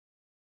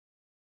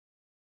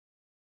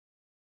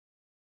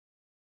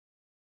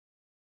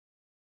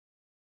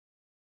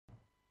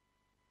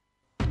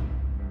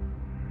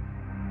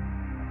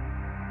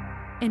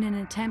In an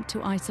attempt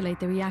to isolate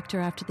the reactor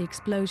after the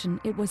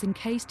explosion, it was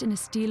encased in a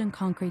steel and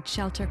concrete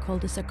shelter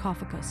called a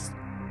sarcophagus.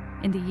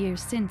 In the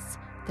years since,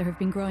 there have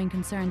been growing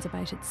concerns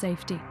about its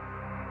safety.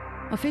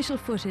 Official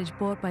footage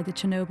bought by the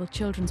Chernobyl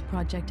Children's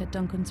Project at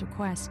Duncan's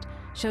request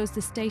shows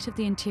the state of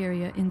the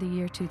interior in the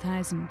year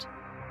 2000.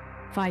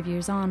 5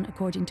 years on,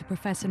 according to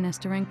Professor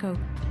Nestorenko,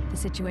 the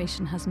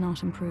situation has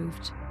not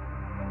improved.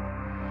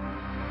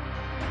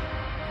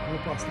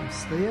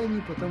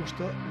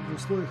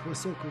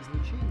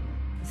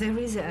 There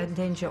is a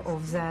danger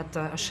of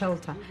that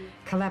shelter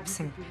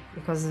collapsing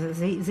because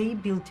they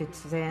built it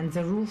there and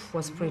the roof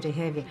was pretty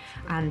heavy.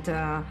 And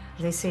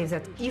they say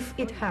that if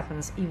it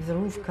happens, if the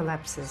roof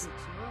collapses,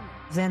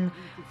 then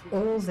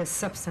all the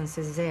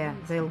substances there,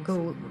 they'll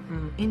go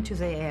into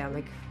the air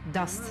like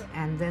dust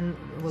and then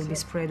will be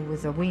spread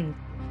with the wind.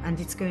 And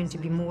it's going to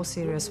be more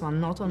serious one,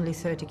 not only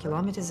 30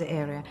 kilometers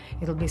area,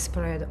 it'll be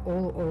spread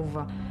all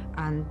over.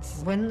 And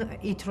when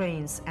it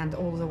rains and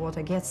all the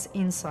water gets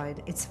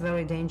inside, it's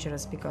very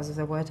dangerous because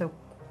the water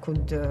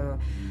could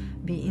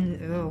be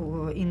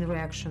in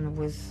reaction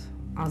with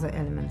other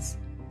elements.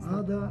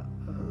 Надо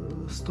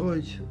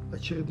строить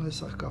очередной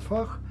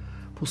саркофаг.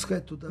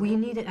 We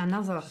need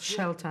another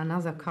shelter,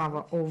 another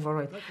cover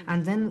over it,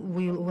 and then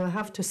we'll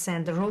have to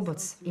send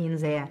robots in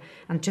there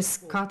and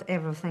just cut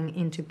everything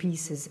into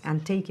pieces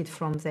and take it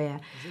from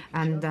there.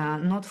 And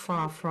not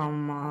far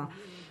from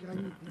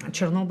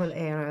Chernobyl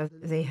area,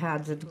 they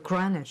had the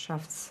granite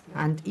shafts,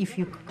 and if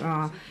you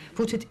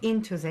put it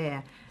into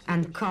there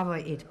and cover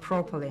it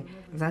properly,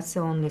 that's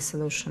the only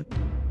solution.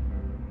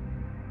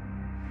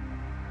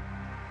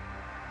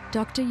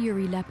 Dr.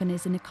 Yuri Lepin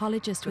is an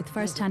ecologist with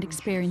first-hand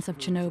experience of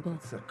Chernobyl.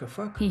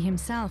 He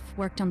himself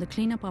worked on the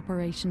cleanup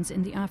operations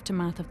in the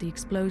aftermath of the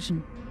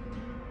explosion.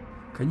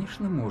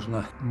 Конечно,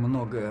 можно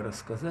многое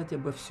рассказать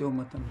обо всем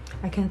этом.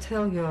 I can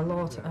tell you a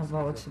lot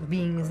about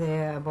being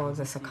there, about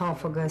the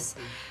sarcophagus.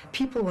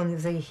 People, when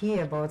they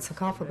hear about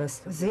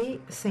sarcophagus, they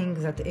think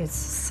that it's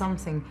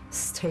something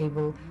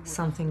stable,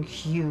 something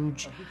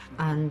huge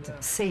and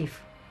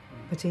safe.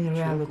 But in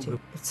reality,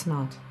 it's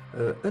not.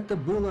 Это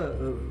было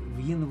в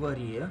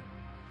январе.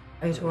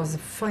 It was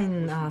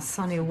fine,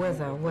 sunny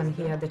weather when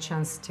he had the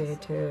chance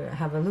to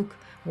have a look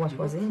what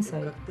was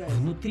inside.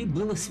 Внутри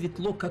было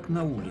светло, как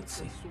на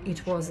улице.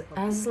 It was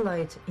as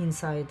light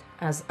inside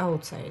as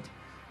outside.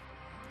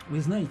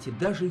 Вы знаете,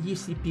 даже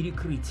если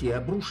перекрытие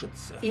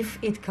обрушится, if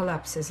it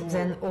collapses,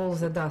 then all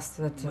the dust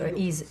that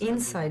is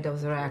inside of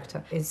the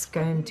reactor is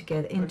going to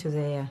get into the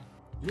air.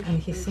 And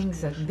he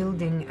thinks that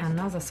building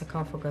another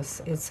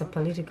sarcophagus is a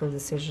political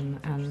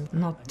decision and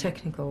not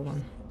technical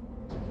one.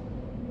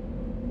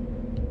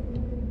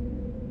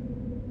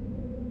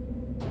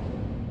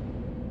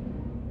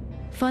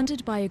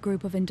 Funded by a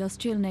group of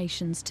industrial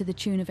nations to the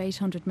tune of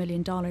 $800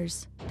 million,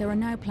 there are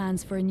now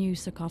plans for a new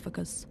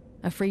sarcophagus,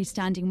 a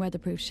freestanding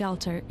weatherproof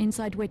shelter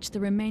inside which the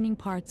remaining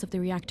parts of the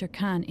reactor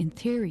can, in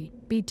theory,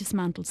 be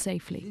dismantled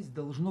safely.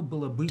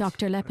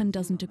 Dr. Lepin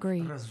doesn't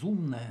agree.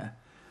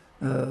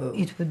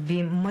 It would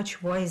be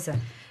much wiser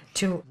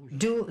to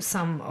do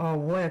some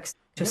works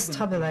to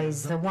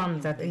stabilize the one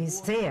that is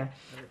there,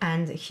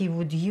 and he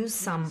would use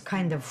some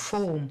kind of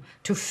foam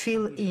to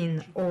fill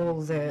in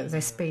all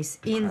the space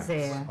in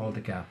there, all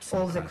the gaps,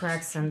 all the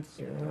cracks and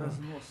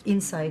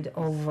inside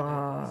of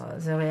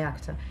the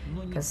reactor,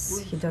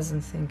 because he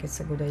doesn't think it's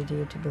a good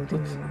idea to build a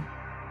new one.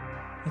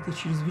 Это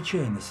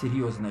чрезвычайно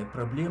серьезная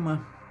проблема.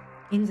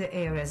 In the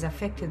areas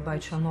affected by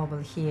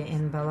Chernobyl here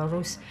in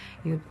Belarus,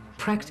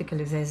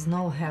 practically there's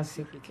no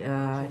healthy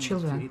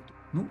children.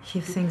 He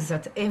thinks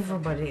that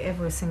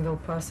every single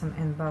person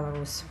in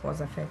Belarus was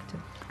affected.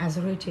 As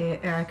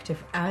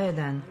radioactive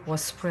iodine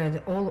was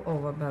spread all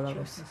over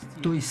Belarus.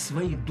 То есть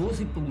свои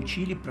дозы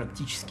получили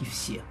практически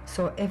все.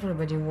 So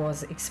everybody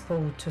was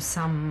exposed to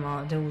some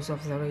dose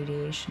of the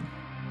radiation.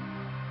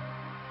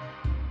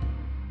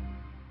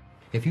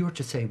 If you were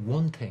to say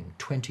one thing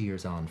 20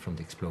 years on from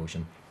the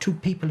explosion to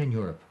people in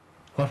Europe,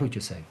 what would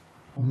you say?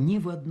 Ни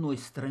в одной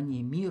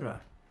стране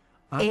мира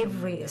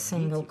every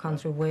single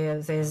country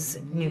where there's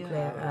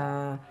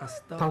nuclear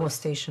power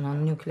station or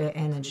nuclear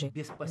energy,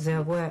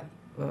 there were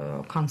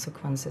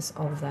consequences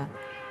of that.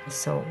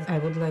 So I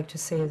would like to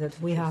say that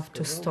we have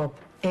to stop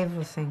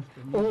everything,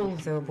 all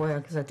the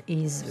work that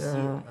is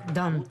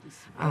done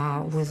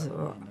with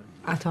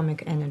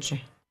atomic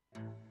energy.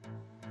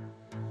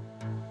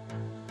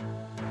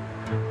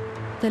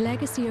 The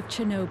legacy of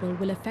Chernobyl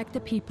will affect the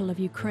people of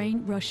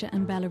Ukraine, Russia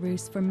and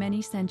Belarus for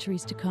many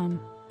centuries to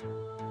come.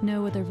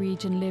 No other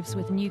region lives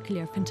with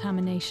nuclear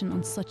contamination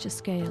on such a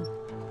scale.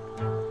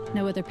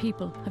 No other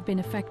people have been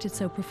affected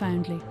so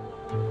profoundly.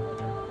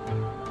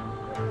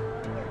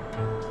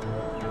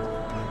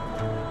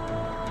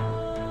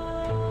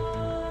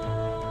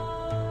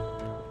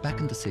 Back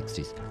in the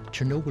 60s,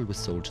 Chernobyl was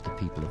sold to the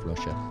people of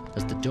Russia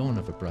as the dawn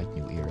of a bright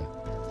new era.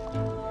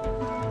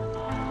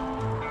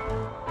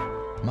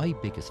 My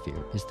biggest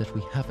fear is that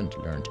we haven't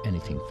learned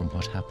anything from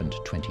what happened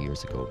 20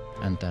 years ago,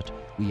 and that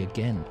we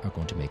again are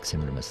going to make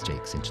similar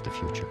mistakes into the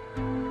future.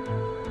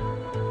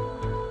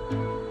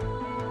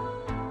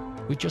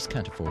 We just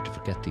can't afford to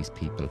forget these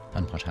people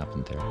and what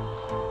happened there.